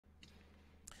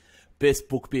Best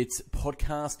Book Bits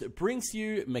podcast brings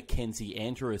you Mackenzie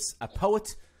Andrews, a poet,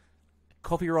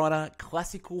 copywriter,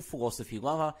 classical philosophy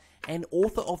lover, and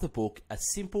author of the book, A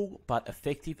Simple But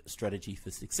Effective Strategy for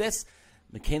Success.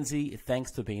 Mackenzie,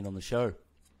 thanks for being on the show.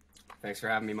 Thanks for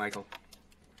having me, Michael.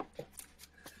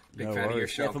 Big No fan worries. of your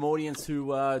show. Now, for my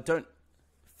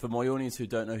audience who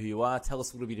don't know who you are, tell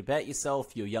us a little bit about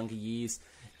yourself, your younger years,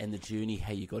 and the journey,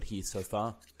 how you got here so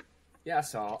far. Yeah,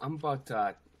 so I'm about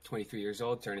 23 years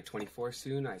old, turning 24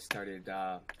 soon. I started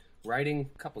writing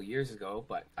a couple years ago,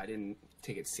 but I didn't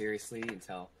take it seriously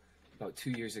until about 2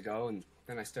 years ago. And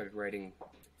then I started writing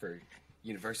for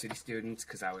university students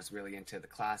because I was really into the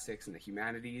classics and the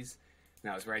humanities.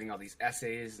 And I was writing all these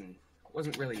essays and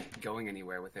wasn't really going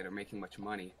anywhere with it or making much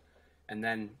money. And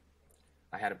then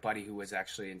I had a buddy who was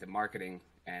actually into marketing,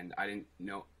 and I didn't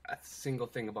know a single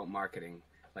thing about marketing.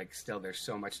 Like, still, there's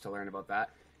so much to learn about that.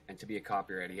 And to be a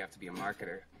copywriter, you have to be a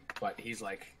marketer. But he's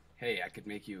like, hey, I could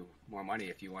make you more money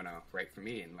if you want to write for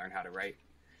me and learn how to write.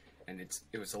 And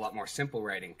it was a lot more simple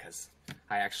writing because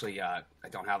I actually I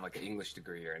don't have like an English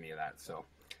degree or any of that. So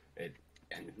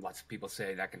and lots of people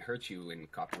say that can hurt you in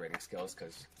copywriting skills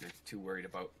because you're too worried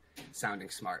about sounding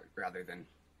smart rather than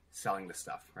selling the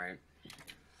stuff, right?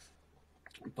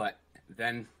 But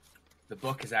then the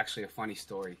book is actually a funny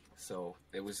story. So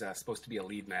it was supposed to be a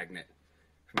lead magnet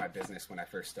for my business when I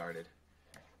first started.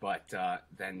 But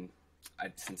then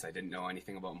since I didn't know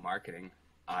anything about marketing,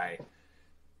 I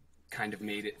kind of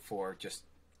made it for just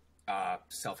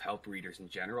self-help readers in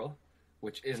general,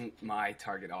 which isn't my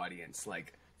target audience.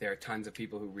 Like, there are tons of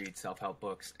people who read self-help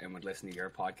books and would listen to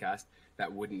your podcast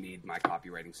that wouldn't need my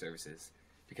copywriting services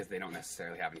because they don't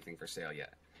necessarily have anything for sale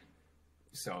yet.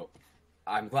 So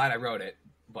I'm glad I wrote it,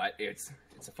 but it's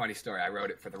a funny story. I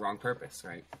wrote it for the wrong purpose,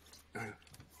 right?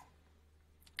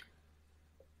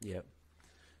 Yep.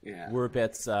 Yeah.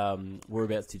 Whereabouts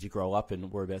did you grow up,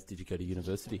 and whereabouts did you go to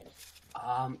university?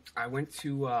 I went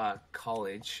to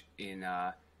college in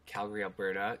Calgary,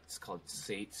 Alberta. It's called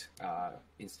SAIT,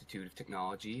 Institute of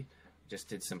Technology. Just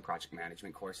did some project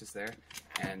management courses there,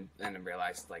 and then I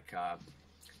realized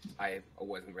I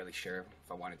wasn't really sure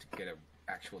if I wanted to get an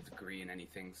actual degree in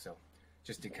anything, so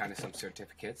just did kind of some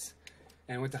certificates.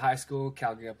 And went to high school,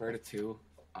 Calgary, Alberta too.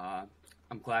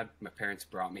 I'm glad my parents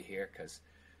brought me here because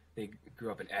they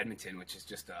grew up in Edmonton, which is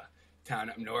just a town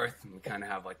up north, and we kind of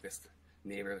have like this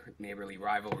neighborly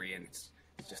rivalry, and it's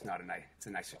just not it's a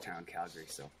nicer town, Calgary.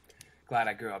 So glad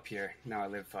I grew up here. Now I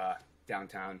live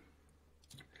downtown.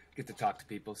 Get to talk to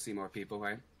people, see more people,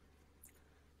 right?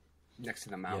 Next to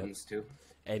the mountains too.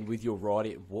 And with your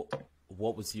writing,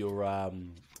 what was your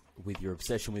with your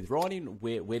obsession with writing?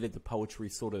 Where did the poetry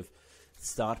sort of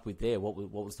start with there? What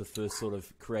was the first sort of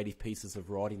creative pieces of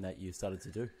writing that you started to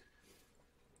do?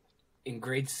 In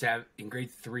grade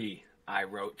 3, I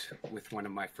wrote with one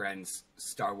of my friends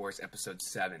Star Wars Episode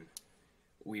 7.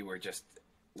 We were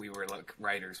like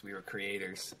writers, we were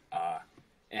creators,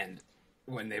 and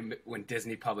when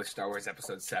Disney published Star Wars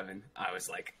Episode 7, I was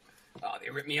like, oh, they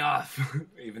ripped me off,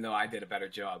 even though I did a better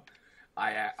job.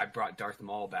 I brought Darth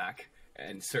Maul back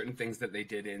and certain things that they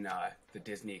did in the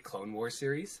Disney Clone Wars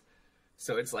series.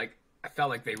 So it's like, I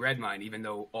felt like they read mine, even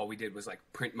though all we did was like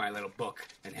print my little book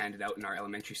and hand it out in our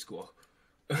elementary school.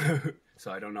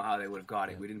 So I don't know how they would have got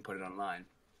it. We didn't put it online.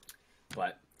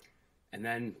 And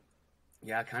then,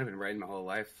 yeah, I've kind of been writing my whole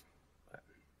life. But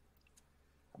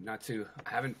I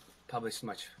haven't published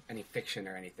any fiction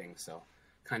or anything, so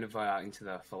kind of into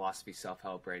the philosophy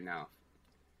self-help right now.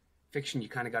 Fiction, you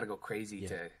kind of got to go crazy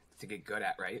to get good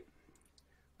at, right?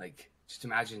 Like, just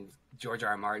imagine George R.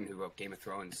 R. Martin, who wrote Game of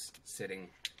Thrones, sitting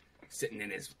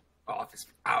in his office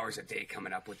for hours a day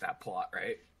coming up with that plot,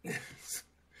 right?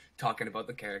 Talking about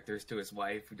the characters to his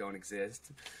wife who don't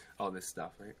exist, all this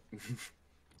stuff, right?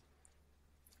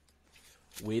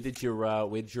 Where did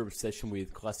your obsession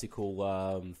with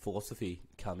classical philosophy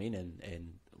come in,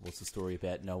 and what's the story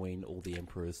about knowing all the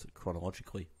emperors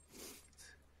chronologically?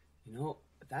 You know,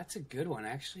 that's a good one. I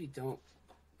actually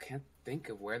can't think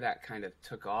of where that kind of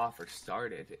took off or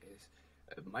started.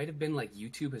 It might have been like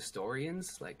YouTube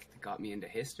historians, like, got me into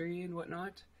history and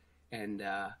whatnot. And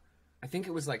I think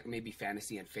it was like maybe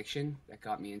fantasy and fiction that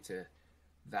got me into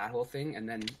that whole thing. And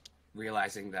then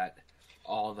realizing that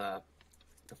all the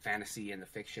fantasy and the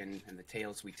fiction and the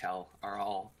tales we tell are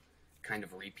all kind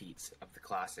of repeats of the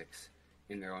classics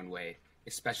in their own way.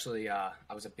 Especially, I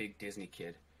was a big Disney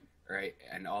kid, right?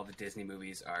 And all the Disney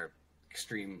movies are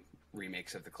extreme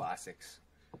remakes of the classics,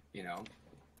 you know?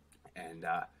 And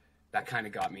that kind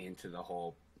of got me into the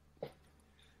whole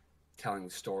telling the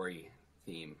story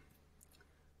theme,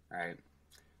 right?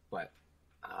 But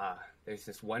there's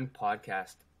this one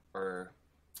podcast or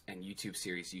and YouTube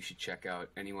series you should check out.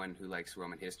 Anyone who likes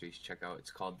Roman history should check out.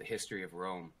 It's called The History of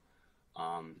Rome.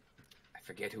 I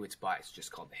forget who it's by. It's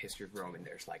just called The History of Rome, and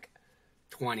there's like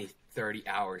 20, 30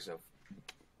 hours of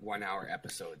 1 hour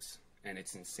episodes, and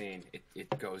it's insane. It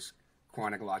goes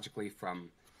chronologically from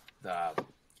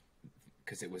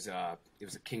because it was a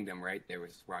kingdom, right? There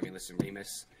was Romulus and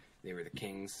Remus. They were the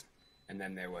kings, and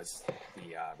then there was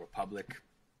the Republic,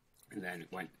 and then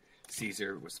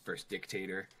Caesar was the first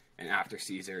dictator, and after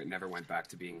Caesar, it never went back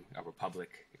to being a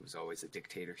republic. It was always a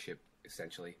dictatorship,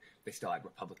 essentially. They still had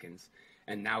republicans,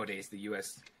 and nowadays the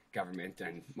U.S. government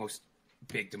and most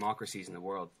big democracies in the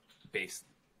world base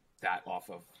that off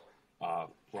of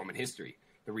Roman history.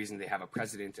 The reason they have a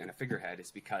president and a figurehead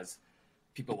is because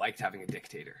people liked having a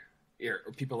dictator.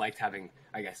 Or people liked having,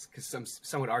 I guess, because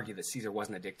some would argue that Caesar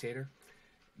wasn't a dictator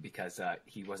because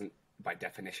he wasn't, by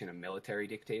definition, a military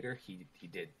dictator. He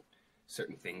did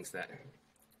certain things that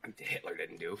Hitler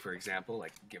didn't do, for example,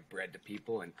 like give bread to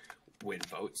people and win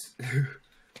votes.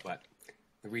 But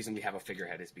the reason we have a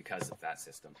figurehead is because of that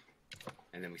system.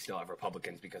 And then we still have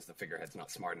Republicans because the figurehead's not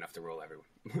smart enough to rule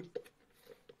everyone.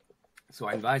 So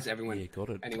I advise everyone,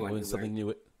 anyone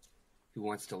who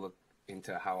wants to look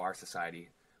into how our society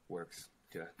works,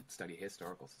 to study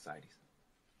historical societies.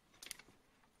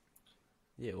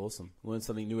 Yeah, awesome. Learn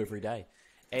something new every day.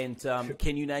 And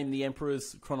can you name the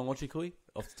emperors chronologically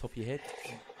off the top of your head?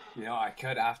 You know, I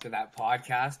could after that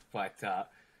podcast, but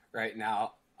right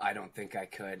now I don't think I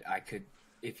could. I could,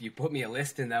 if you put me a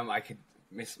list in them, I could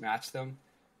mismatch them,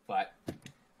 but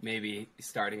maybe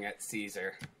starting at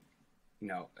Caesar,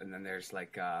 and then there's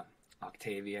like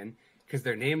Octavian, because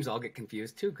their names all get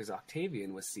confused too, because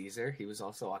Octavian was Caesar, he was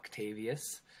also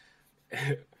Octavius,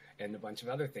 and a bunch of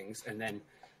other things, and then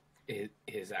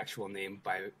his actual name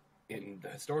in the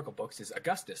historical books is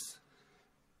Augustus,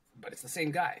 but it's the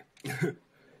same guy.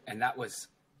 And that was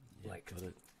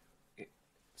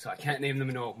so I can't name them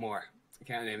no more.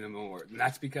 And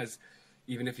that's because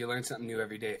even if you learn something new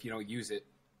every day, if you don't use it,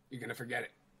 you're going to forget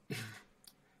it.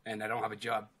 And I don't have a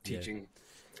job teaching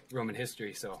Roman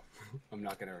history, so I'm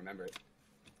not going to remember it.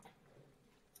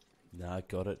 No,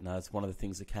 got it. No, it's one of the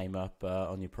things that came up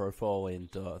on your profile, and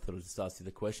I thought I'd just ask you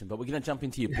the question. But we're going to jump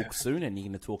into your book soon, and you're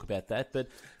going to talk about that. But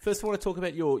first, I want to talk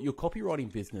about your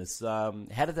copywriting business. How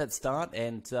did that start,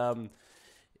 and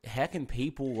how can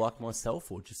people like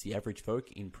myself, or just the average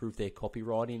folk, improve their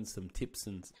copywriting? Some tips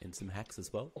and some hacks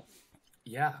as well.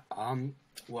 Yeah.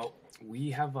 Well,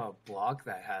 we have a blog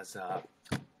that has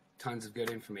tons of good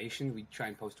information. We try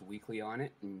and post weekly on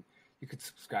it, and you could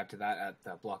subscribe to that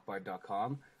at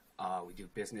blockbard.com. We do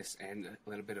business and a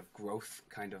little bit of growth,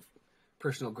 kind of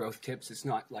personal growth tips. It's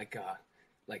not like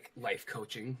life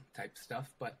coaching type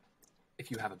stuff, but if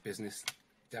you have a business,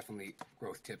 definitely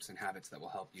growth tips and habits that will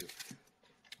help you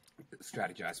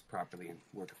strategize properly and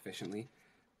work efficiently.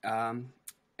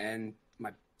 And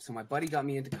my buddy got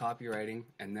me into copywriting,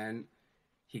 and then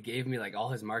he gave me like all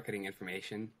his marketing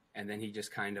information, and then he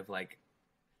just kind of like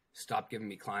stopped giving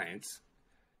me clients.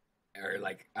 Or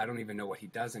like, I don't even know what he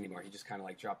does anymore. He just kind of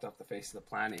like dropped off the face of the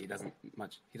planet. He doesn't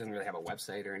really have a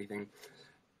website or anything,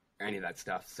 or any of that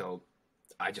stuff. So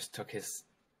I just took his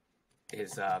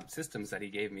systems that he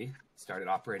gave me, started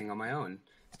operating on my own,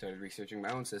 started researching my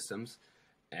own systems.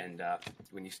 And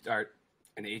when you start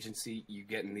an agency, you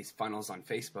get in these funnels on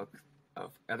Facebook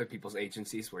of other people's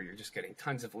agencies where you're just getting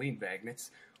tons of lead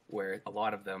magnets, where a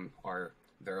lot of them are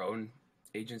their own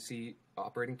agency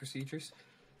operating procedures.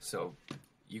 So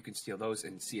you can steal those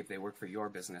and see if they work for your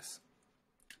business,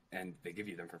 and they give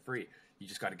you them for free. You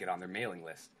just got to get on their mailing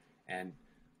list. And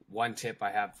one tip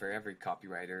I have for every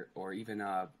copywriter, or even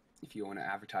if you own an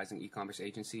advertising e-commerce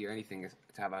agency or anything, is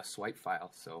to have a swipe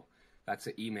file. So that's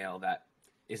an email that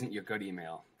isn't your good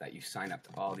email that you sign up to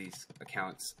all these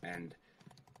accounts and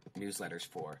newsletters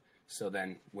for. So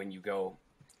then when you go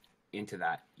into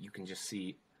that, you can just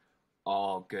see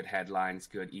all good headlines,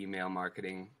 good email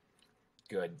marketing,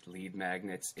 good lead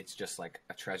magnets. It's just like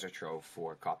a treasure trove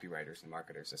for copywriters and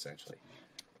marketers, essentially.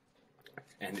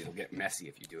 And it'll get messy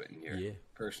if you do it in your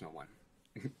personal one.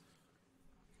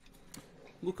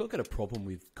 Look, I've got a problem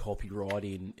with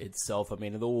copywriting itself. I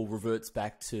mean, it all reverts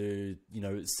back to,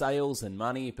 sales and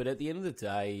money. But at the end of the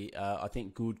day, I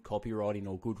think good copywriting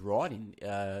or good writing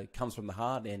comes from the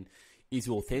heart and is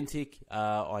authentic.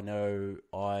 I know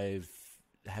I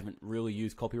haven't really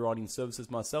used copywriting services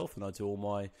myself, and I do all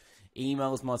my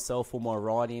emails myself, all my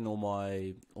writing, all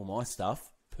my stuff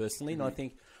personally. Mm-hmm. And I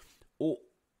think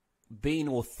being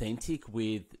authentic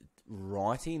with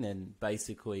writing and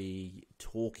basically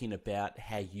talking about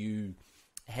how you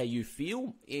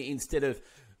feel, instead of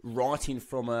writing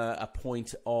from a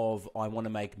point of I want to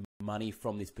make money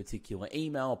from this particular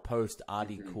email, post,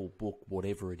 article, book,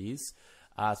 whatever it is.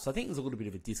 So I think there's a little bit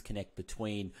of a disconnect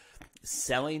between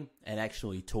selling and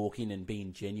actually talking and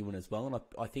being genuine as well. And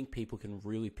I think people can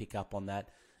really pick up on that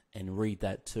and read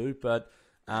that too. But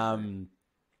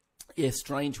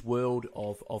strange world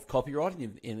of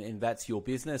copywriting, and that's your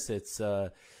business. It's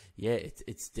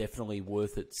it's definitely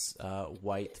worth its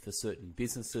weight for certain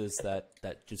businesses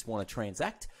that just want to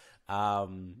transact.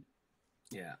 Any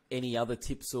other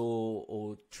tips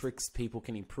or tricks people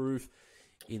can improve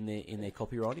in their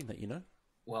copywriting that you know?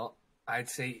 Well, I'd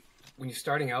say when you're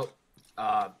starting out,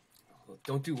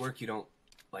 don't do work you don't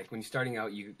like. When you're starting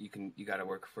out, you got to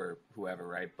work for whoever,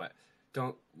 right? But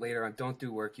don't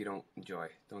do work you don't enjoy.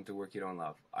 Don't do work you don't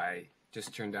love. I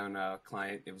just turned down a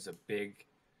client. It was a big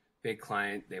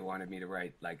client. They wanted me to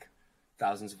write like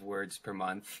thousands of words per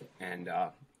month, and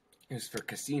it was for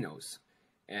casinos,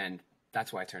 and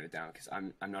that's why I turned it down, because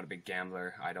I'm not a big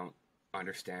gambler. I don't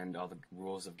understand all the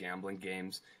rules of gambling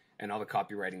games, and all the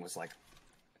copywriting was like,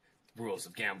 rules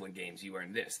of gambling games, you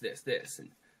earn this, and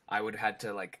I would have had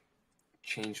to like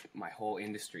change my whole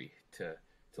industry to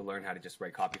learn how to just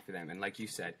write copy for them. And like you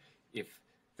said, if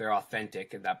they're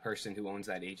authentic and that person who owns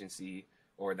that agency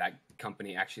or that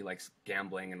company actually likes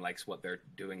gambling and likes what they're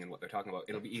doing and what they're talking about,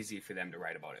 it'll be easy for them to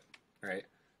write about it, right?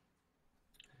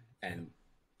 And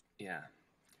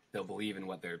they'll believe in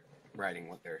what they're writing,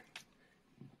 what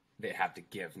they have to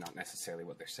give, not necessarily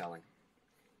what they're selling.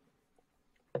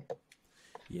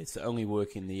 Yeah, so only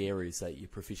work in the areas that you're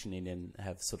proficient in and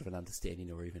have sort of an understanding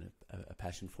or even a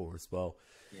passion for as well.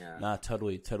 Yeah. No,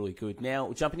 totally good.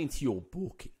 Now, jumping into your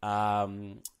book, I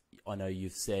know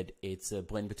you've said it's a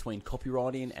blend between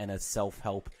copywriting and a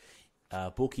self-help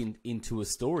book into a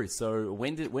story. So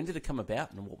when did it come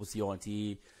about, and what was the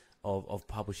idea of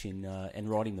publishing and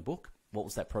writing the book? What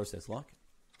was that process like?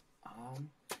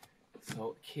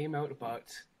 So it came out about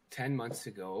 10 months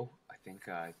ago, I think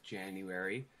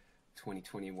January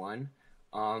 2021.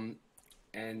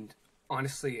 And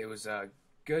honestly, it was a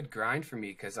good grind for me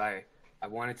because I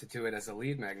wanted to do it as a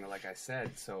lead magnet, like I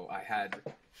said. So I had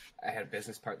a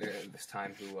business partner at this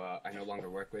time who I no longer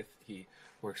work with. He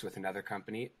works with another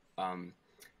company,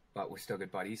 but we're still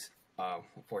good buddies.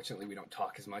 Unfortunately, we don't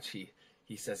talk as much. He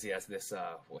says he has this,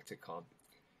 what's it called?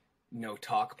 No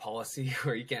talk policy,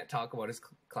 where he can't talk about his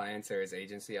clients or his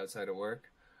agency outside of work.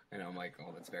 And I'm like,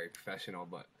 oh, that's very professional,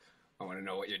 but I want to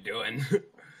know what you're doing,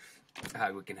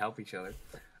 how we can help each other.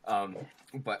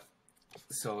 But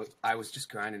so I was just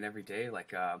grinding every day,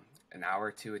 like an hour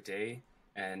or two a day,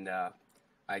 and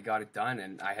I got it done.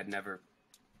 And I had never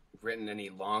written any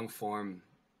long form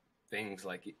things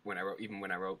like when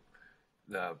I wrote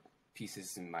the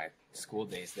pieces in my school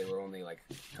days, they were only like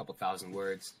a couple thousand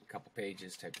words, a couple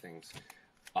pages type things.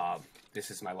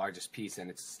 This is my largest piece, and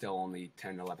it's still only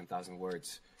 10, 11,000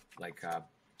 words, like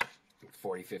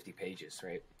 40, 50 pages,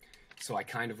 right? So I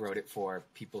kind of wrote it for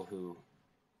people who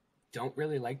don't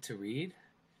really like to read,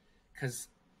 because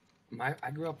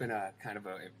I grew up in a kind of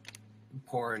a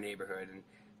poorer neighborhood, and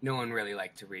no one really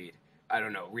liked to read. I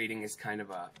don't know, reading is kind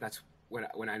of that's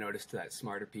when I noticed that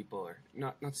smarter people, or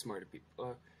not smarter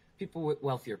people, people with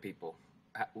wealthier people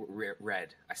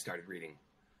read. I started reading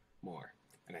more,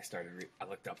 and I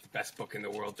looked up the best book in the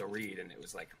world to read, and it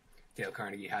was like Dale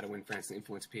Carnegie, How to Win Friends and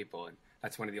Influence People, and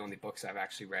that's one of the only books I've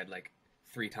actually read like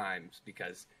 3 times,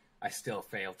 because I still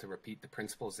fail to repeat the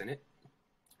principles in it.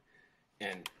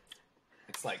 And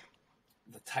it's like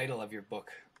the title of your book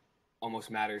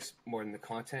almost matters more than the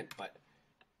content, but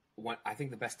I think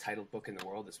the best titled book in the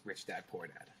world is Rich Dad, Poor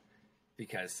Dad,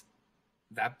 because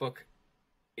that book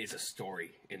is a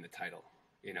story in the title,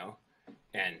 you know?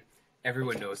 And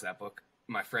everyone knows that book.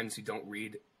 My friends who don't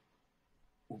read,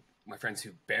 my friends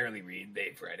who barely read,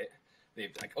 they've read it.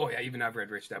 They've like, oh yeah, even I've read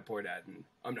Rich Dad, Poor Dad, and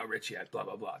I'm not rich yet, blah,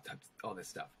 blah, blah, all this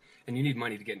stuff. And you need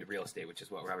money to get into real estate, which is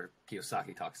what Robert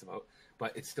Kiyosaki talks about,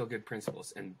 but it's still good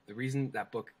principles. And the reason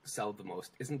that book sold the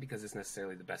most isn't because it's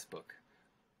necessarily the best book.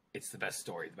 It's the best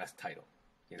story, the best title,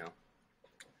 you know?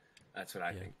 That's what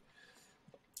I think.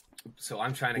 So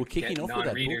I'm trying to get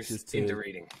non-readers into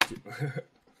reading.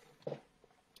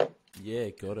 Yeah,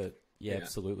 got it. Yeah,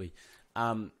 absolutely.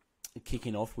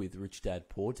 Kicking off with Rich Dad,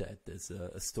 Poor Dad, there's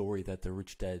a story that the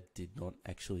rich dad did not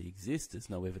actually exist. There's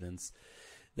no evidence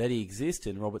that he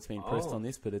existed, and Robert's been pressed on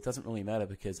this, but it doesn't really matter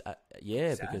because,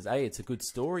 because A, it's a good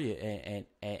story,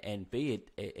 and B,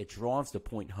 it drives the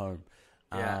point home.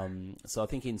 Yeah. So I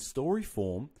think in story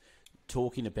form,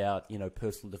 talking about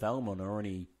personal development or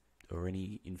any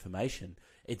information,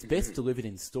 it's best delivered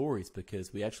in stories,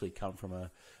 because we actually come from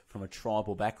a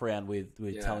tribal background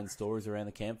with telling stories around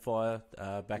the campfire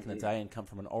back in the day, and come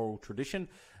from an oral tradition.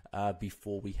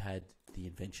 before we had the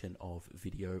invention of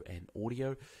video and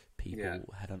audio.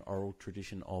 People had an oral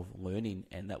tradition of learning,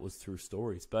 and that was through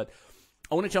stories. But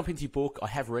I want to jump into your book. I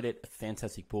have read it. A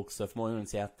fantastic book. So for my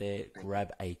audience out there,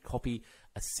 grab a copy.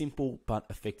 A simple but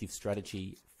effective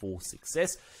strategy for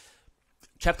success.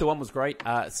 Chapter 1 was great.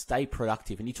 Stay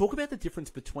productive. And you talk about the difference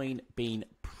between being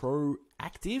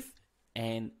proactive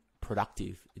and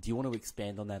productive. Do you want to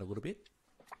expand on that a little bit?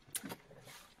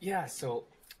 Yeah, so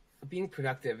being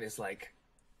productive is like,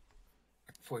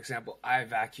 for example, I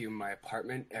vacuum my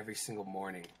apartment every single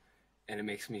morning, and it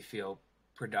makes me feel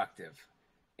productive.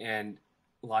 And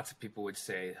lots of people would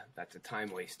say that's a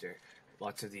time waster.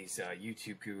 Lots of these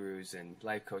YouTube gurus and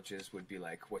life coaches would be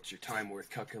like, what's your time worth?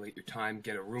 Calculate your time,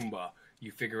 get a Roomba.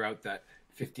 You figure out that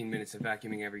 15 minutes of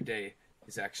vacuuming every day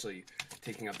is actually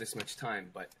taking up this much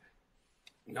time. But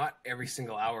not every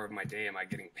single hour of my day am I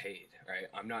getting paid, right?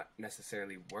 I'm not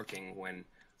necessarily working when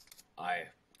I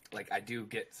do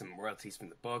get some royalties from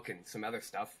the book and some other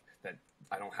stuff that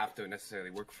I don't have to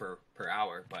necessarily work for per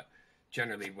hour. But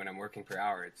generally when I'm working per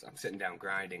hour, I'm sitting down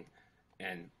grinding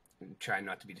and I'm trying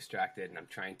not to be distracted, and I'm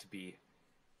trying to be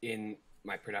in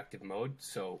my productive mode.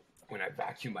 So when I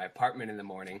vacuum my apartment in the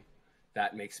morning,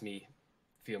 that makes me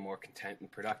feel more content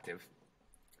and productive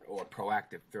or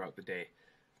proactive throughout the day.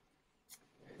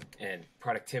 And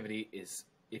productivity is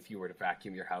if you were to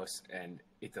vacuum your house and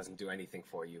it doesn't do anything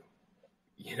for you.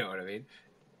 You know what I mean?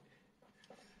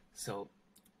 So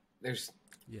there's,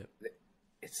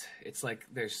 it's like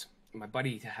my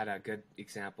buddy had a good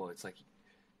example. It's like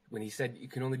when he said you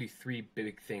can only do 3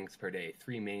 big things per day,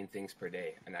 3 main things per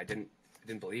day. And I didn't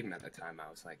believe him at the time. I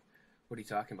was like, what are you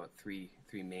talking about? Three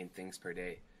main things per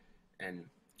day. And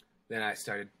then I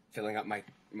started filling up my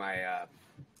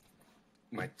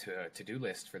to-do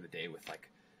list for the day with like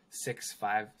 6,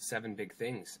 5, 7 big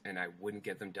things, and I wouldn't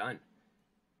get them done.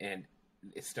 And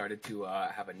it started to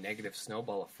have a negative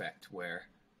snowball effect where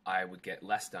I would get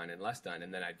less done, and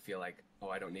then I'd feel like, oh,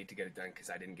 I don't need to get it done because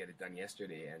I didn't get it done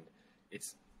yesterday. And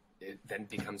it then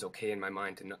becomes okay in my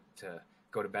mind to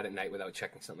go to bed at night without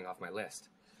checking something off my list.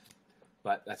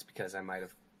 But that's because I might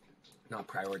have not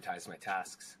prioritized my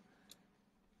tasks.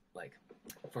 Like,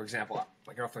 for example,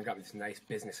 my girlfriend got me this nice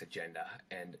business agenda,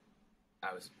 and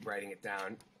I was writing it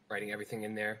down, writing everything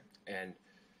in there,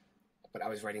 but I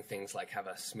was writing things like have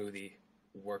a smoothie,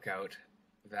 workout,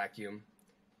 vacuum,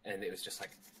 and it was just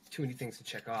like too many things to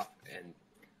check off, and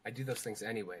I do those things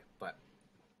anyway, but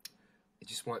I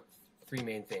just want 3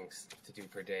 main things to do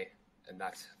per day, and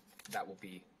that will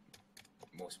be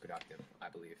most productive, I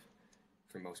believe,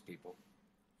 for most people.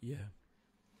 Yeah.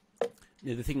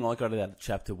 Yeah, the thing I got out of that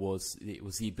chapter was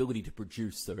the ability to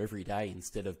produce. So every day,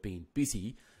 instead of being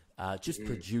busy, just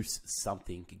produce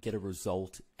something, get a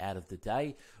result out of the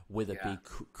day, whether it be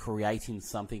creating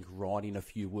something, writing a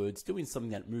few words, doing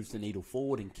something that moves the needle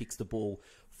forward and kicks the ball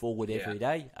forward every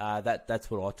day.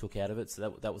 That's what I took out of it.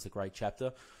 So that was a great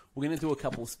chapter. We're going to do a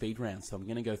couple of speed rounds. So I'm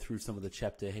going to go through some of the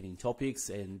chapter heading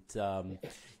topics, and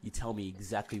you tell me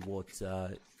exactly what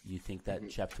you think that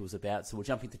chapter was about. So we'll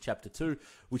jump into chapter 2,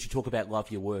 which you talk about love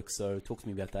your work. So talk to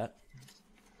me about that.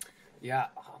 Yeah,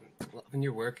 loving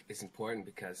your work is important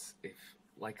because if,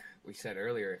 like we said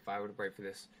earlier, if I were to write for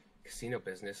this casino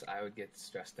business, I would get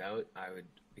stressed out. I would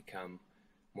become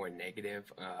more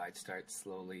negative. I'd start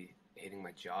slowly hating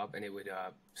my job, and it would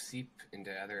seep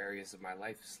into other areas of my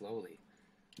life slowly.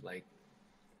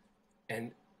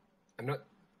 And I'm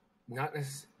not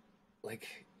like,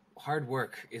 hard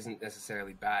work isn't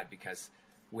necessarily bad, because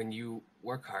when you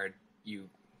work hard, you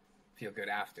feel good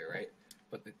after, right?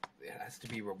 But it has to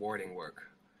be rewarding work.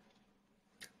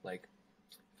 Like,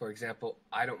 for example,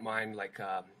 I don't mind,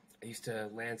 I used to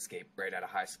landscape right out of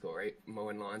high school, right?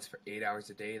 Mowing lawns for 8 hours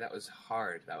a day. That was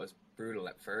hard. That was brutal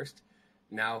at first.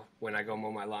 Now, when I go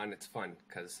mow my lawn, it's fun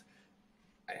because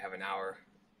I have an hour,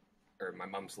 or my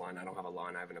mom's lawn. I don't have a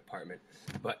lawn. I have an apartment.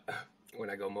 But when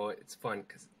I go mow it, it's fun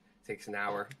because it takes an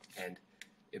hour, and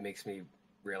it makes me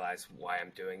realize why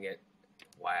I'm doing it,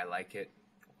 why I like it,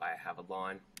 why I have a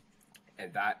lawn.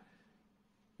 And that,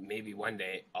 maybe one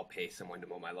day I'll pay someone to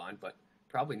mow my lawn, but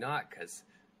probably not, because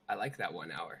I like that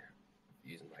 1 hour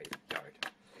using my yard.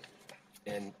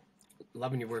 And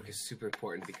loving your work is super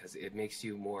important because it makes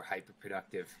you more hyper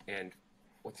productive and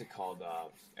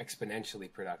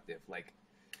exponentially productive. Like,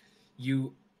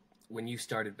 when you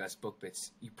started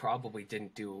Bestbookbits, you probably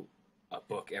didn't do a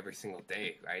book every single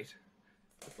day, right?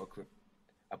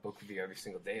 A book review every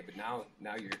single day, but now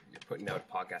you're putting out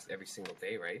a podcast every single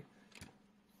day, right?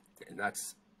 And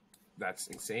that's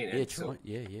insane. Yeah, right.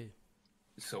 Yeah.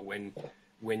 So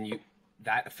when you,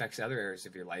 that affects other areas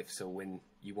of your life. So when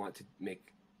you want to make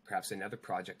perhaps another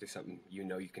project or something, you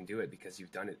know you can do it because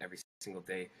you've done it every single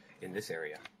day in this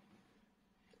area.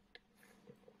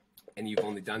 And you've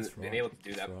only been able to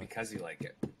do that because you like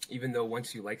it. Even though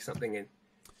once you like something, and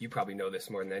you probably know this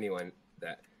more than anyone,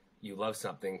 that you love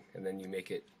something and then you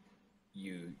make it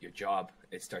your job,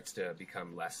 it starts to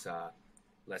become less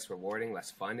rewarding,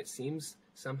 less fun, it seems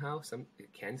somehow.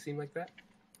 It can seem like that.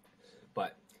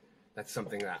 But that's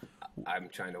something that I'm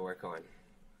trying to work on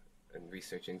and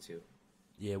research into.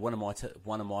 Yeah, one of my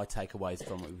takeaways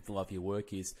from it with Love Your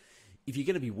Work is, if you're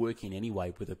going to be working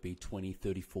anyway, whether it be 20,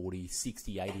 30, 40,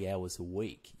 60, 80 hours a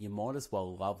week, you might as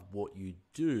well love what you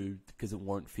do because it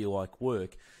won't feel like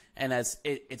work. And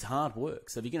it's hard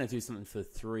work. So if you're going to do something for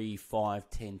 3, 5,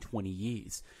 10, 20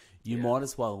 years, you might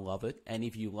as well love it. And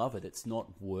if you love it, it's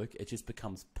not work. It just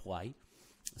becomes play.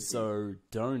 Mm-hmm. So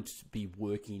don't be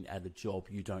working at a job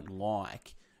you don't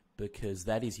like, because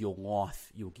that is your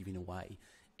life you're giving away.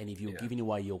 And if you're giving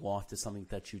away your life to something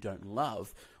that you don't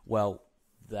love, well,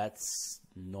 that's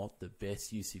not the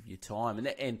best use of your time.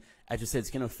 And as you said, it's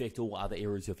going to affect all other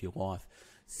areas of your life,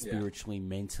 spiritually,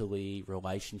 mentally,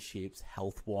 relationships,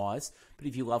 health-wise. But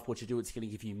if you love what you do, it's going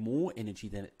to give you more energy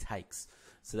than it takes.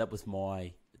 So that was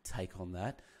my take on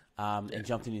that. And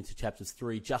jumping into chapters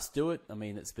 3, Just Do It. I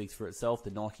mean, it speaks for itself,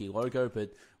 the Nike logo,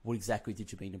 but what exactly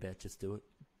did you mean about Just Do It?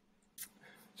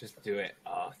 Just do it.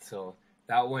 So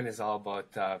that one is all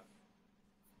about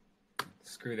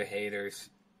screw the haters,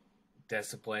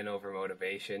 discipline over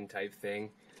motivation type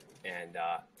thing, and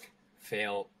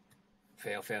fail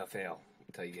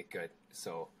until you get good.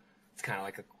 So it's kind of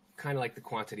like the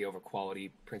quantity over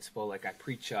quality principle. Like I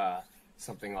preach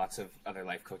something lots of other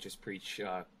life coaches preach,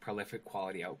 prolific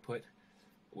quality output,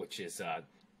 which is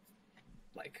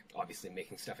like obviously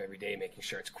making stuff every day, making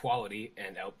sure it's quality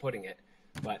and outputting it,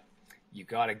 but you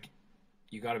gotta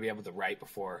be able to write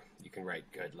before you can write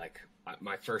good. Like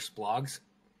my first blogs,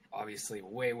 obviously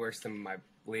way worse than my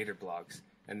later blogs,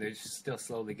 and they're just still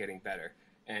slowly getting better.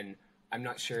 And I'm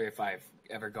not sure if I've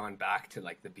ever gone back to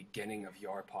like the beginning of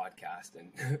your podcast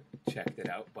and checked it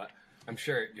out, but I'm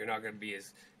sure you're not going to be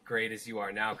as great as you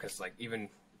are now, because like even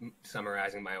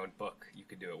summarizing my own book, you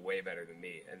could do it way better than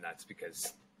me, and that's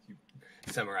because you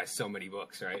summarize so many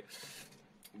books, right?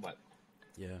 But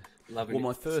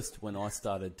when I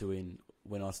started doing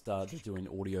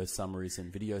audio summaries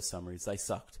and video summaries, they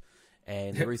sucked.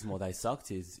 And the reason why they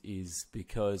sucked is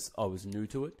because I was new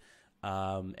to it.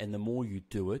 And the more you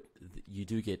do it, you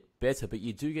do get better, but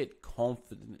you do get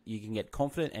confident. You can get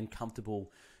confident and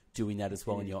comfortable doing that as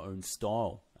well in your own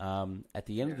style. At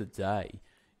the end of the day,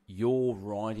 your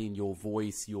writing, your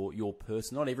voice, your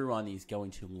person, not everyone is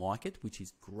going to like it, which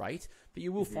is great, but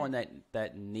you will find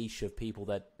that niche of people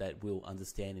that will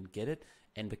understand and get it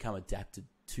and become adapted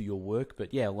to your work.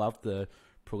 But yeah, I love the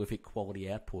prolific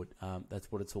quality output. That's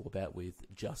what it's all about with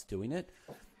Just Doing It.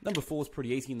 Number 4 is pretty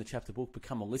easy in the chapter book.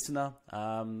 Become a listener.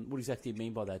 What exactly do you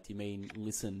mean by that? Do you mean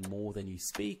listen more than you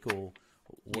speak, or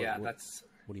what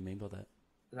do you mean by that?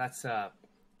 That's a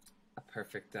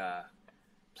perfect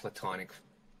Platonic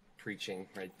preaching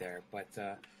right there. But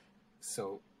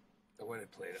so what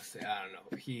did Plato say? I don't know.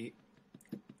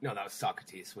 That was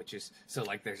Socrates, which is so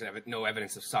like there's no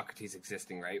evidence of Socrates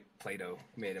existing, right? Plato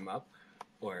made him up,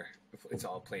 or it's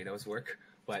all Plato's work.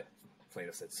 But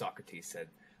Plato said, Socrates said,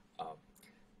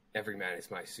 every man is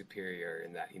my superior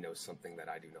in that he knows something that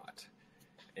I do not,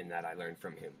 and that I learned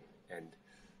from him. And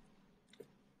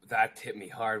that hit me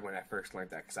hard when I first learned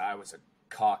that, because I was a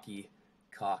cocky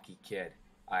kid.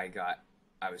 I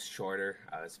was shorter.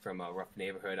 I was from a rough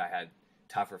neighborhood. I had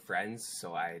tougher friends,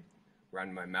 so I'd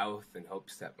run my mouth in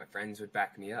hopes that my friends would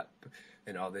back me up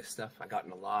and all this stuff. I got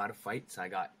in a lot of fights. I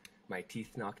got my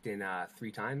teeth knocked in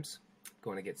 3 times.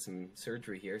 Going to get some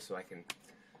surgery here so I can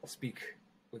speak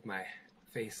with my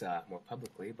face more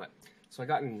publicly. But so I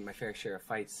got in my fair share of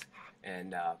fights,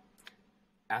 and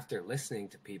after listening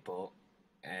to people,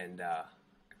 and I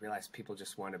realized people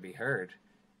just want to be heard,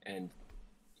 and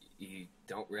you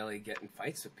don't really get in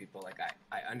fights with people. Like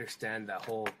I understand the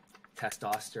whole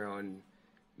testosterone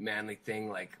manly thing.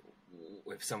 Like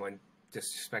if someone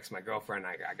disrespects my girlfriend,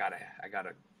 I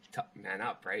gotta man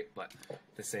up, right? But at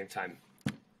the same time,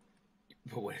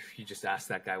 but what if you just ask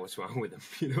that guy what's wrong with him?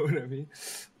 You know what I mean?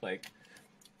 Like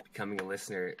becoming a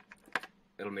listener,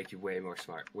 it'll make you way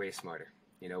smarter.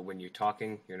 You know, when you're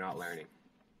talking, you're not learning.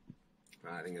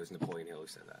 I think it was Napoleon Hill who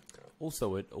said that.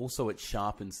 So. Also it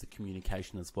sharpens the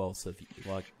communication as well. So if you,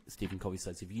 like Stephen Covey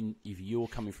says, if you're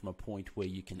coming from a point where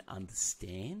you can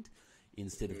understand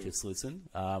instead of just listen,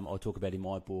 I talk about in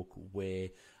my book where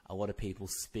a lot of people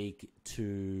speak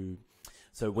to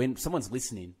So when someone's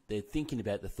listening, they're thinking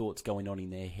about the thoughts going on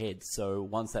in their head. So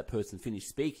once that person finished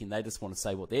speaking, they just want to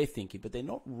say what they're thinking, but they're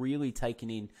not really taking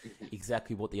in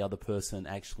exactly what the other person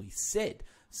actually said.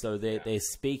 So they're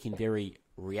speaking very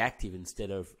reactive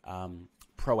instead of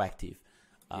proactive.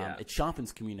 It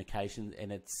sharpens communication,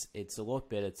 and it's a lot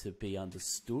better to be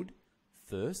understood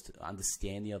first,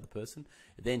 understand the other person,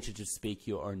 then to just speak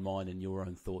your own mind and your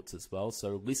own thoughts as well.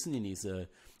 So listening is,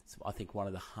 I think, one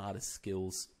of the hardest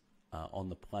skills on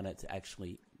the planet to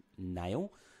actually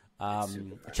nail.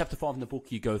 Chapter 5 in the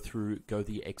book, you go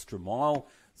the extra mile,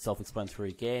 self-explanatory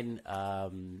again. How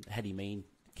do you mean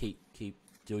keep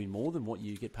doing more than what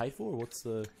you get paid for? Or what's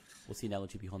the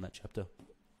analogy behind that chapter?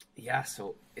 Yeah,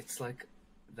 so it's like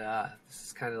this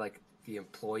is kind of like the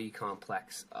employee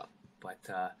complex,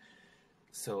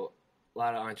 so a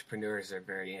lot of entrepreneurs are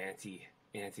very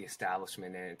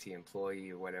anti-establishment,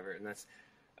 anti-employee or whatever, and that's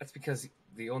because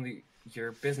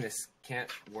your business can't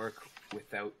work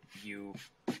without you.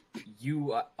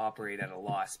 You operate at a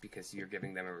loss because you're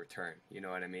giving them a return. You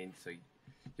know what I mean? So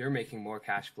you're making more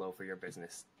cash flow for your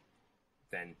business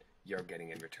than you're getting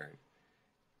in return.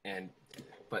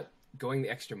 But going the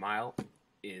extra mile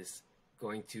is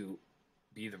going to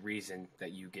be the reason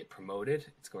that you get promoted.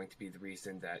 It's going to be the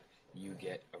reason that you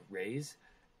get a raise,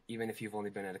 even if you've only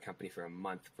been at a company for a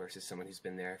month versus someone who's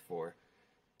been there for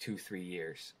 2-3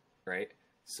 years, right?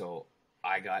 So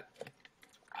I got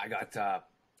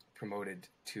promoted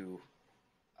to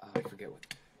I forget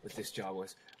what this job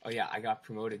was. Oh yeah, I got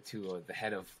promoted to the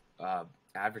head of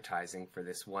advertising for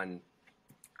this one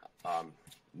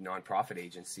nonprofit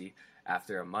agency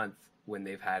after a month when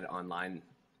they've had online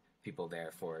people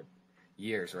there for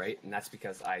years, right? And that's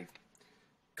because I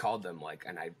called them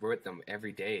and I wrote them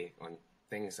every day on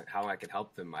things and how I could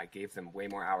help them. I gave them way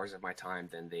more hours of my time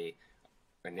than they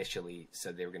initially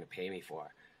said they were going to pay me for.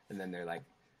 And then they're like,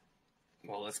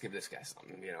 well, let's give this guy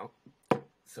something, you know?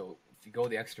 So if you go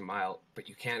the extra mile, but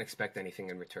you can't expect anything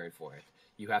in return for it.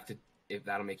 You have to, if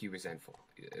that'll make you resentful.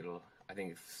 I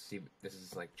think this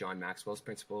is like John Maxwell's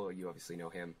principle. You obviously know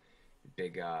him,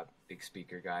 big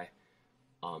speaker guy.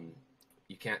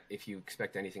 You can't, if you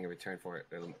expect anything in return for it,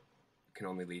 it can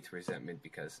only lead to resentment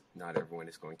because not everyone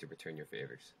is going to return your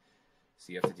favors.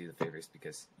 So you have to do the favors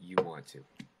because you want to.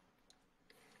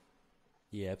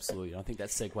 Yeah, absolutely. I think that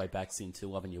segue backs into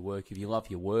loving your work. If you love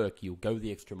your work, you'll go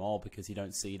the extra mile because you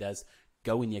don't see it as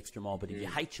going the extra mile. But if you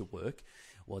hate your work,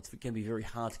 well, it's going to be very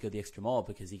hard to go the extra mile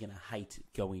because you're going to hate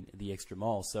going the extra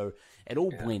mile. So it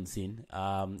all blends in,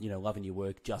 loving your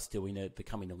work, just doing it,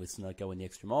 becoming a listener, going the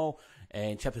extra mile.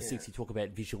 And chapter 6, you talk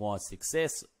about visualize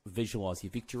success, visualize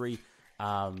your victory.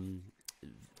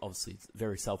 Obviously, it's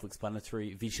very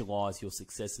self-explanatory. Visualize your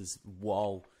successes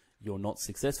while you're not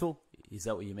successful. Is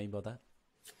that what you mean by that?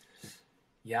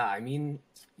 Yeah, I mean,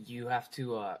 you have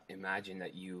to imagine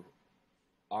that you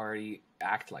already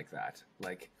act like that.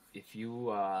 Like, if you,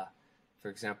 for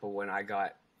example, when I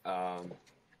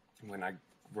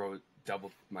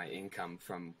doubled my income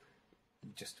from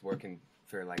just working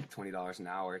for like $20 an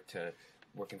hour to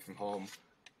working from home,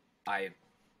 I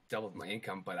doubled my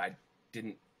income, but I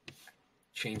didn't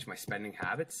change my spending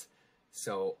habits.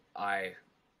 So I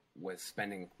was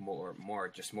spending more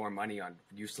money on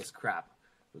useless crap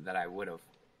that I would have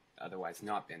otherwise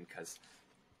not been, because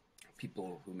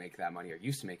people who make that money are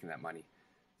used to making that money.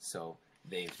 So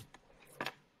they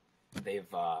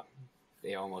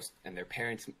almost, and their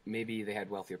parents, maybe they had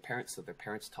wealthier parents, so their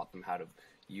parents taught them how to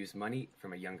use money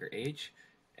from a younger age.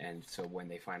 And so when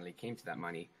they finally came to that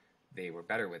money, they were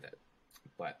better with it.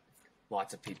 But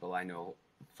lots of people I know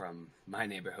from my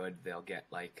neighborhood, they'll get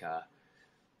a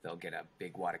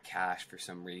big wad of cash for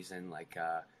some reason,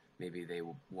 maybe they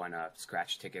won a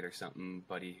scratch ticket or something.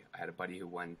 I had a buddy who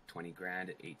won 20 grand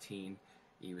at 18.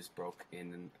 He was broke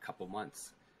in a couple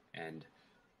months, and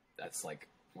that's like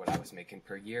what I was making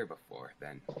per year before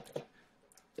then.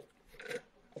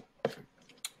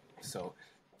 So,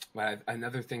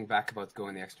 another thing back about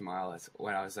going the extra mile is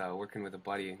when I was working with a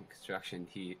buddy in construction,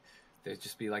 there'd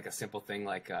just be like a simple thing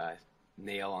like a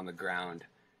nail on the ground,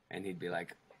 and he'd be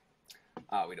like,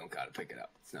 we don't gotta pick it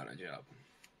up. It's not our job.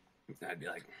 And I'd be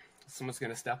like, someone's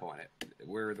gonna step on it.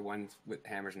 We're the ones with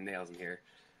hammers and nails in here.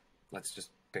 Let's just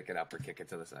pick it up or kick it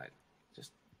to the side.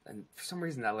 And for some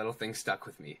reason that little thing stuck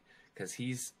with me, because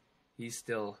he's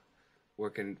still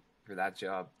working for that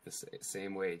job the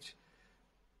same wage,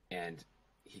 and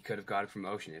he could have got a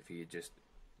promotion if he had just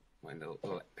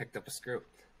picked up a screw.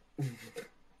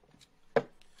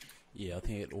 Yeah, I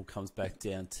think it all comes back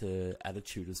down to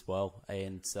attitude as well.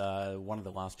 And one of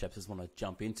the last chapters I want to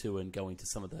jump into and go into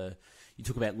some of the... You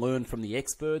talk about learn from the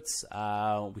experts.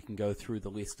 We can go through the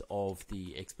list of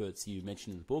the experts you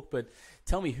mentioned in the book. But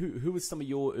tell me, who were some of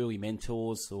your early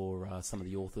mentors or some of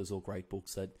the authors or great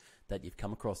books that you've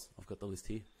come across? I've got the list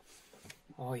here.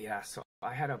 Oh, yeah. So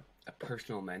I had a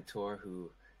personal mentor who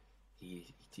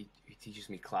he teaches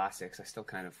me classics. I still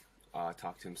kind of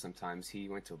talk to him sometimes. He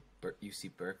went to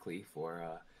UC Berkeley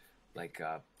for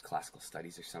classical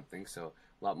studies or something, so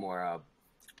a lot more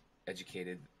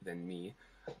educated than me.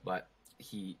 But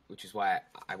which is why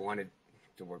I wanted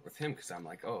to work with him, because I'm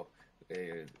like, oh,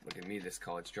 look at me, this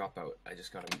college dropout. I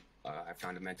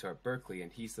found a mentor at Berkeley,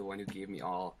 and he's the one who gave me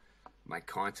all my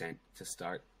content to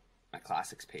start my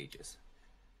classics pages.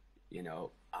 You know,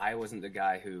 I wasn't the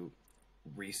guy who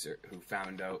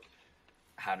found out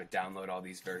how to download all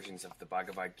these versions of the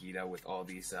Bhagavad Gita with all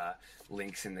these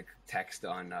links in the text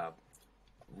on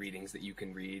readings that you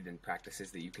can read and practices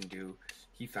that you can do.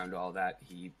 He found all that.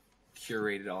 He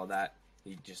curated all that.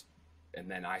 And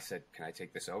then I said, can I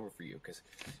take this over for you? Because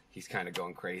he's kind of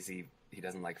going crazy. He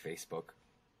doesn't like Facebook.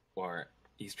 Or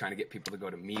he's trying to get people to go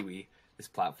to MeWe, this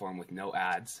platform with no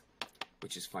ads,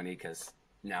 which is funny because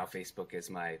now Facebook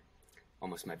is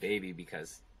almost my baby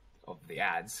because of the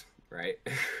ads, right?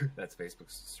 That's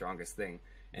Facebook's strongest thing.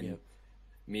 And yep.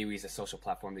 MeWe is a social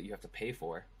platform that you have to pay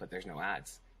for, but there's no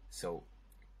ads. So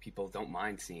people don't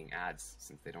mind seeing ads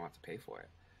since they don't have to pay for it.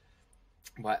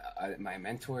 But my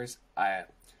mentors,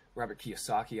 Robert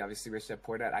Kiyosaki, obviously Rich Dad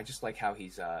Poor Dad. I just like how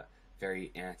he's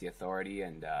very anti-authority,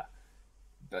 and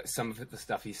but some of the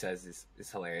stuff he says is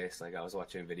hilarious. Like I was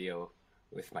watching a video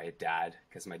with my dad,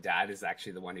 because my dad is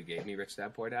actually the one who gave me Rich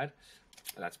Dad Poor Dad.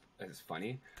 That's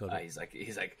funny. He's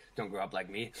like, don't grow up like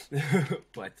me.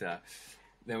 But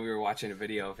then we were watching a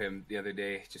video of him the other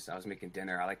day. I was making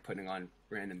dinner. I like putting on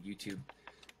random YouTube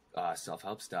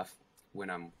self-help stuff when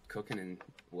I'm cooking and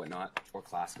whatnot, or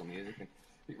classical music. And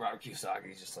Robert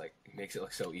Kiyosaki just like makes it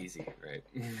look so easy, right?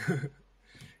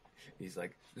 He's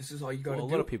like, this is all you got to do. A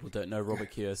lot of people don't know Robert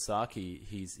Kiyosaki.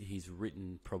 He's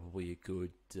written probably a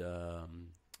good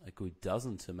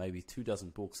dozen to maybe 2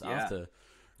 dozen books after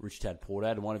Rich Dad Poor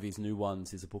Dad. And one of his new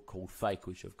ones is a book called Fake,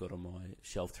 which I've got on my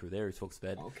shelf through there. He talks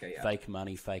about fake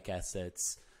money, fake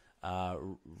assets.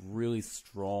 Really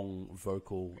strong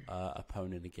vocal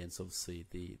opponent against obviously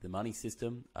the money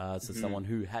system. So someone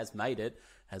who has made it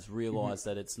has realized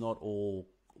that it's not all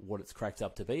what it's cracked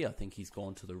up to be. I think he's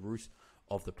gone to the root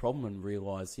of the problem and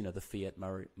realized, the fiat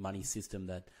money system,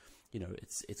 that,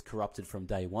 it's corrupted from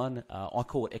day one. I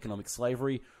call it economic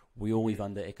slavery. We all live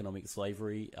under economic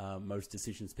slavery. Most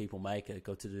decisions people make are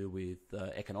got to do with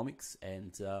economics,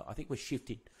 and I think we're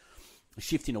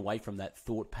shifting away from that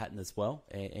thought pattern as well,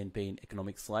 and being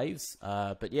economic slaves.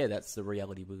 But yeah, that's the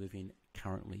reality we live in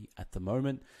currently at the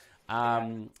moment.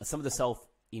 Some of the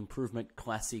self-improvement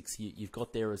classics you've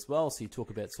got there as well. So you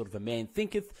talk about sort of A Man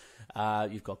Thinketh.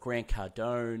 You've got Grant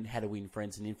Cardone, How to Win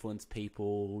Friends and Influence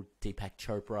People, Deepak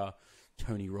Chopra,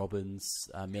 Tony Robbins,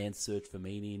 Man's Search for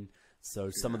Meaning.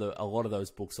 So a lot of those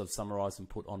books I've summarized and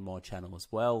put on my channel as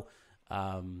well.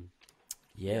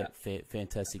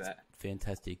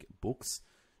 Fantastic books.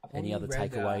 Any other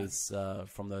takeaways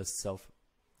from those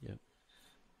Yeah.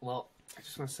 Well, I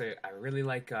just want to say I really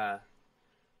like. I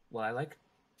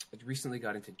recently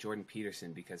got into Jordan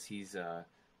Peterson because he's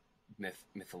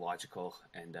mythological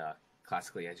and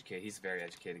classically educated. He's a very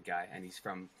educated guy, and he's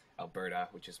from Alberta,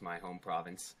 which is my home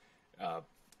province.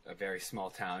 A very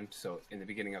small town. So in the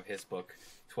beginning of his book,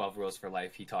 12 Rules for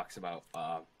Life, he talks about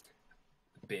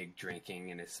big drinking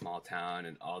in his small town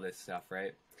and all this stuff,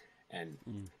 right? And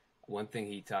one thing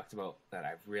he talked about that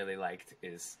I really liked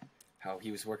is how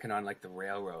he was working on like the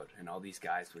railroad, and all these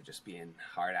guys were just being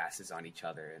hard asses on each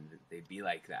other, and they'd be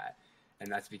like that.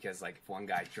 And that's because like if one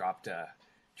guy dropped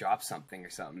something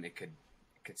or something, it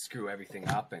could screw everything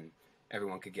up, and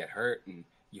everyone could get hurt, and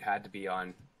you had to be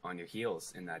on your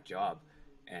heels in that job.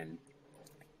 And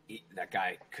that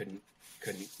guy couldn't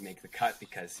make the cut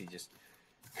because he just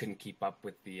couldn't keep up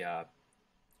with the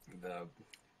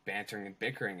bantering and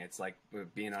bickering. It's like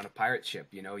being on a pirate ship,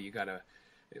 you gotta,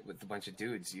 with a bunch of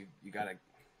dudes, you gotta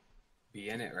be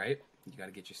in it, right? You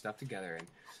gotta get your stuff together. And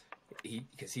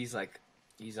he's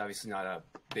obviously not a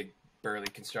big burly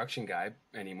construction guy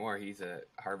anymore. He's a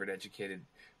Harvard educated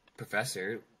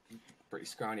professor, pretty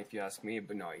scrawny if you ask me,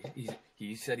 but no,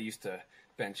 he said he used to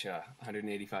bench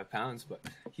 185 pounds, but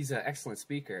he's an excellent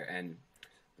speaker. And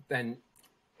then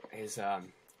his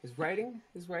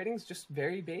writing's just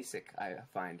very basic. I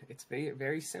find it's very,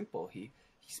 very simple. He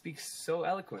speaks so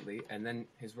eloquently, and then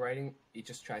his writing, he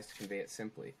just tries to convey it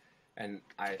simply. And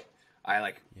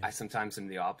I sometimes am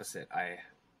the opposite. I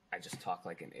just talk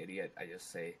like an idiot. I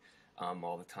just say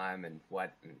all the time and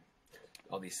what and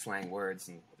all these slang words,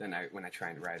 and then when I try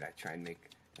and write, I try and make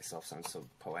myself sound so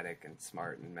poetic and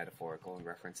smart and metaphorical and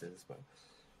references. But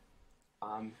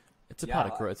it's a part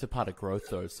of growth. It's a part of growth,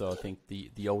 though. So I think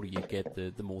the older you get,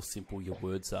 the more simple your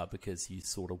words are, because you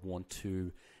sort of want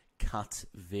to cut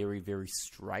very, very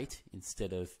straight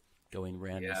instead of going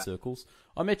round in circles.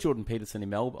 I met Jordan Peterson in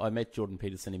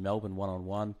Melbourne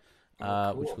one-on-one,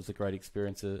 cool. which was a great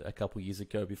experience a couple of years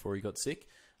ago before he got sick.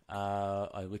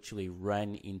 I literally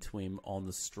ran into him on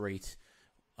the street,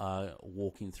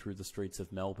 walking through the streets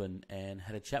of Melbourne, and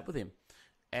had a chat with him.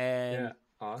 And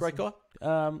awesome. Great guy,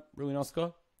 really nice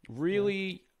guy,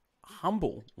 really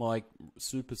humble, like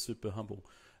super, super humble.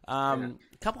 A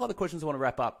couple other questions I want to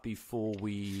wrap up before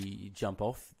we jump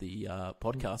off the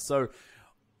podcast. So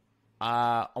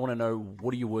I want to know,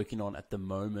 what are you working on at the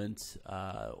moment,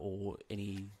 or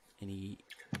any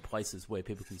places where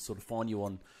people can sort of find you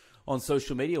on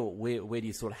social media, or where do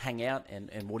you sort of hang out,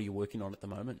 and what are you working on at the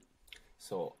moment?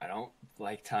 So I don't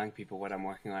like telling people what I'm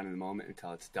working on in the moment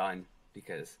until it's done,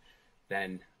 because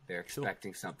then they're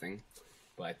expecting something.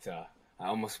 But I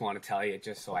almost want to tell you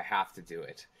just so I have to do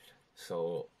it.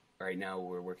 So right now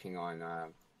we're working on the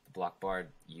Blockbard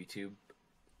YouTube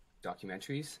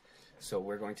documentaries. So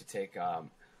we're going to take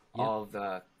all of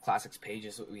the classics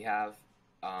pages that we have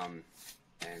and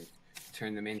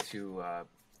turn them into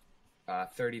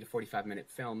 30 to 45 minute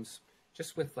films,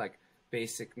 just with like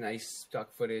basic nice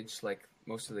stock footage like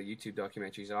most of the YouTube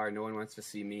documentaries are. No one wants to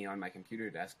see me on my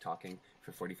computer desk talking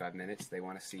for 45 minutes. They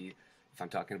want to see, if I'm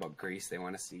talking about Greece, they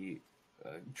want to see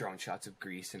drone shots of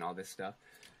Greece and all this stuff.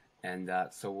 And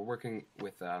so we're working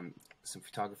with some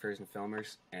photographers and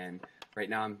filmers, and right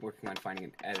now I'm working on finding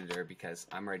an editor, because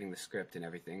I'm writing the script and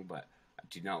everything, but I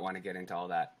do not want to get into all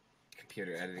that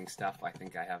computer editing stuff. I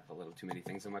think I have a little too many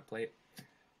things on my plate.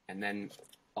 And then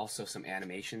also some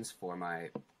animations for my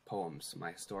poems,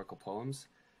 my historical poems.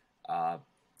 I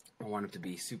want them to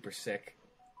be super sick,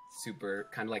 super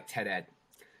kind of like TED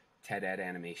Ed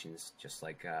animations, just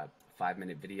like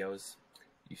 5-minute videos.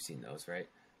 You've seen those, right?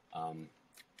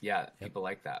 People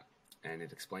like that, and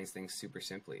it explains things super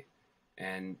simply.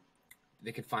 And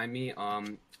they can find me.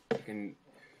 You can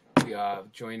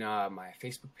join my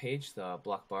Facebook page, the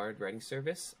Blockbard Writing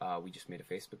Service. We just made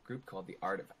a Facebook group called The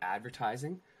Art of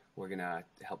Advertising. We're gonna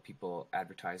help people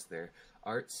advertise their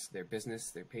arts, their business,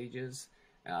 their pages,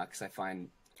 because I find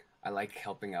I like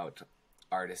helping out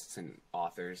artists and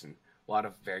authors and a lot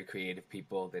of very creative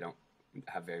people. They don't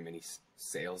have very many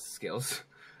sales skills,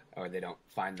 or they don't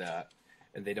find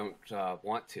and they don't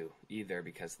want to either,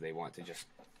 because they want to just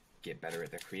get better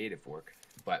at their creative work.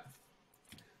 But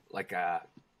like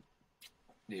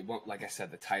it won't, like I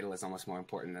said, the title is almost more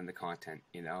important than the content,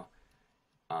 you know.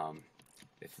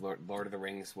 If Lord of the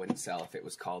Rings wouldn't sell if it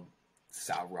was called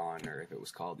Sauron, or if it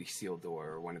was called Isildur,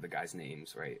 or one of the guys'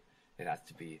 names, right? It has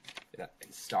to be.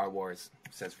 Star Wars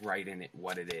says right in it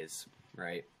what it is,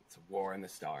 right? It's a war in the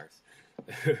stars.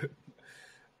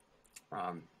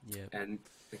 And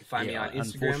they can find me on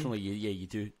Instagram. Unfortunately, you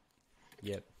do.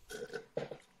 Yep.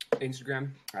 Instagram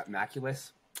at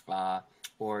Maculus,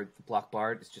 or the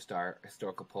Blockbard is just our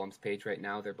historical poems page right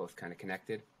now. They're both kind of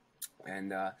connected.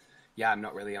 And I'm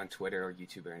not really on Twitter or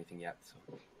YouTube or anything yet.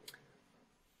 So.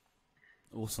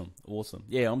 Awesome.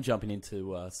 Yeah, I'm jumping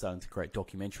into starting to create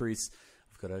documentaries.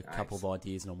 I've got a couple of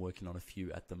ideas, and I'm working on a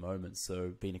few at the moment.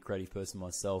 So, being a creative person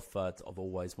myself, I've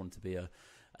always wanted to be a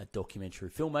documentary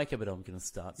filmmaker, but I'm going to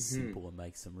start simple and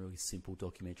make some really simple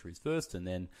documentaries first, and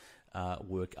then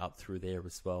work up through there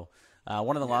as well.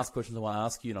 One of the last questions I want to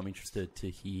ask you, and I'm interested to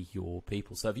hear your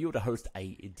people. So if you were to host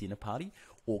a dinner party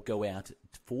or go out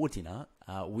for dinner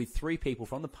with 3 people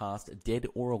from the past, dead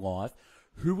or alive,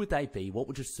 who would they be? What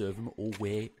would you serve them, or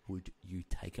where would you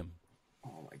take them?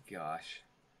 Oh my gosh.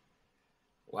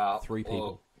 Well, 3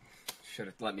 people. Should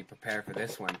have let me prepare for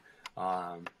this one.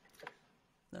 No,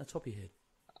 top of your head.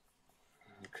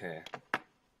 Okay.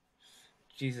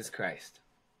 Jesus Christ.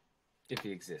 If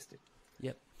he existed.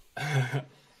 Yep.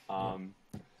 I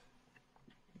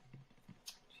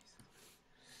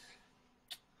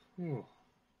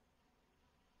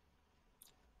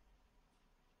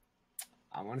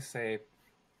want to say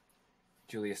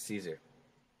Julius Caesar,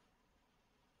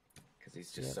 because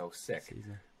he's just so sick.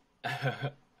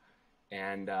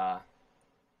 And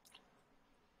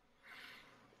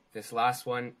this last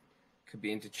one could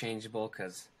be interchangeable,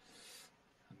 because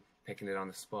I'm picking it on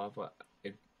the spot, but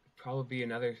it'd probably be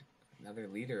another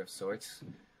leader of sorts,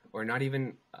 or not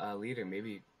even a leader,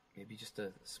 maybe just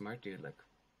a smart dude, like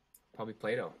probably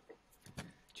Plato.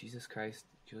 Jesus Christ,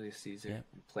 Julius Caesar, Yeah.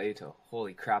 and Plato.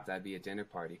 Holy crap, that'd be a dinner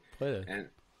party. Plato. And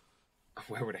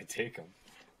where would I take him?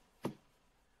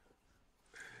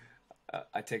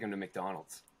 I'd take him to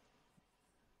McDonald's.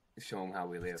 Show him how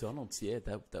we live. McDonald's, yeah,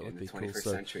 that would be cool. 21st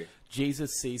century.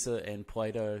 Jesus, Caesar, and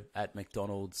Plato at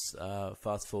McDonald's.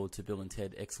 Fast forward to Bill and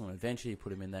Ted: Excellent Adventure. You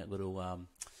put him in that little,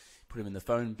 put him in the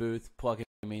phone booth, plug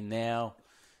him in now,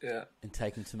 Yeah. and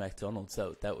take him to McDonald's.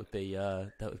 So that would be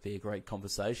a great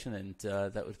conversation, and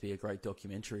that would be a great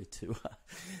documentary to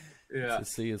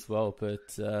see as well.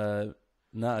 But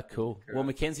no, cool. Well,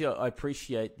 Mackenzie, I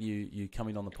appreciate you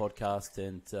coming on the podcast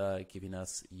and giving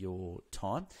us your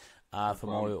time. For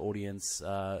my audience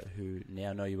who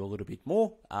now know you a little bit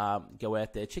more, go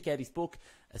out there, check out his book,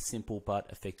 A Simple But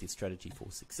Effective Strategy for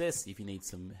Success. If you need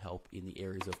some help in the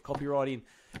areas of copywriting,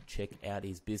 check out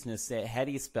his business. How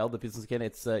do you spell the business again?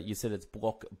 It's you said it's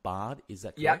Block Bard, is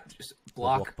that correct? Yeah, just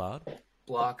Block Bard.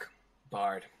 Block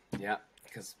Bard. Yeah,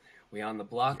 because we on the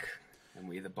block and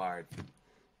we the bard.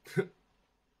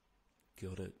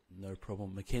 Got it. No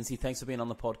problem. Mackenzie, thanks for being on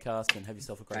the podcast and have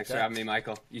yourself a great day. Thanks for having me,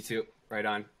 Michael. You too. Right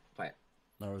on. Bye.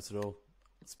 No worries at all.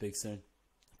 Speak soon.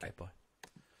 Okay, bye.